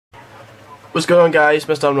What's going on, guys?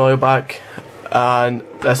 Mr. Royal back, and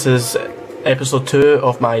this is episode 2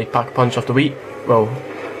 of my Pack-a-Punch of the week. Well,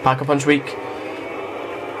 Pack-a-Punch week.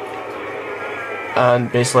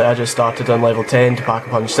 And basically I just started on level 10 to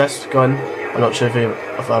Pack-a-Punch this gun. I'm not sure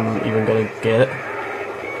if I'm even going to get it.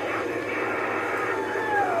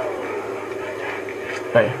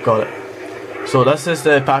 Right, got it. So this is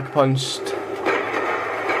the Pack-a-Punch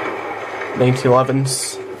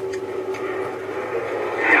 1911s.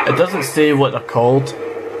 It doesn't say what they're called.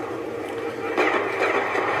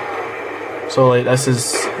 So like this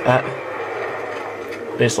is it.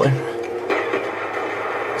 Basically.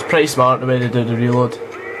 It's pretty smart the way they do the reload.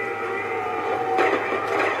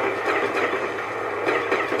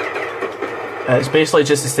 It's basically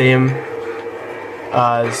just the same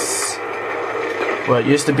as what it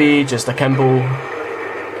used to be, just akimbo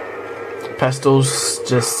pistols,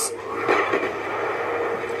 just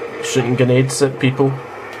shooting grenades at people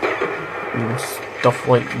and stuff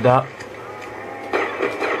like that.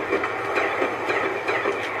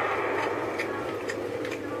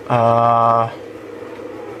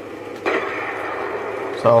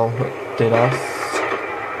 So I'll do this.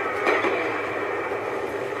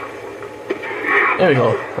 There we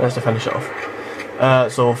go, that's to finish it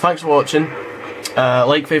off. So thanks for watching.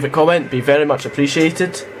 Like, favourite, comment, be very much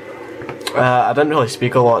appreciated. I didn't really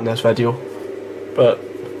speak a lot in this video, but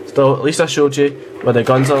still, at least I showed you what the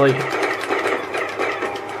guns are like.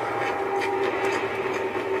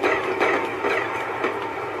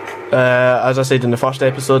 As I said in the first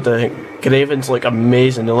episode, the engravings look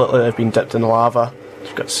amazing. They look like they've been dipped in lava.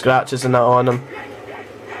 They've got scratches and that on them.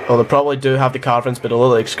 Well, they probably do have the carvings, but they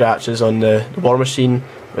look like scratches on the war machine,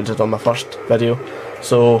 which is on my first video.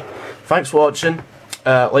 So, thanks for watching.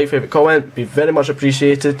 Like, favourite, comment, be very much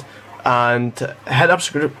appreciated. And hit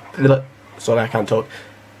that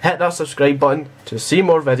hit that subscribe button to see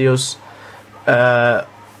more videos,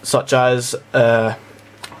 such as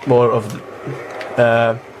more of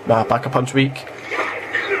my Pack-a-Punch week.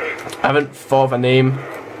 I haven't thought of a name,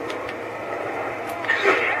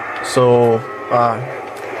 so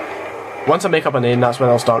once I make up a name, that's when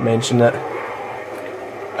I'll start mentioning it.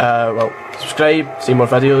 Well, subscribe, see more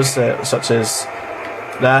videos such as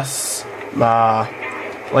this, my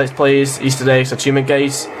Let's Plays, Easter eggs, achievement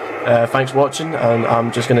guides. Thanks for watching, and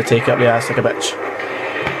I'm just going to take it up the ass like a bitch.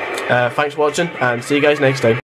 Thanks for watching, and see you guys next time.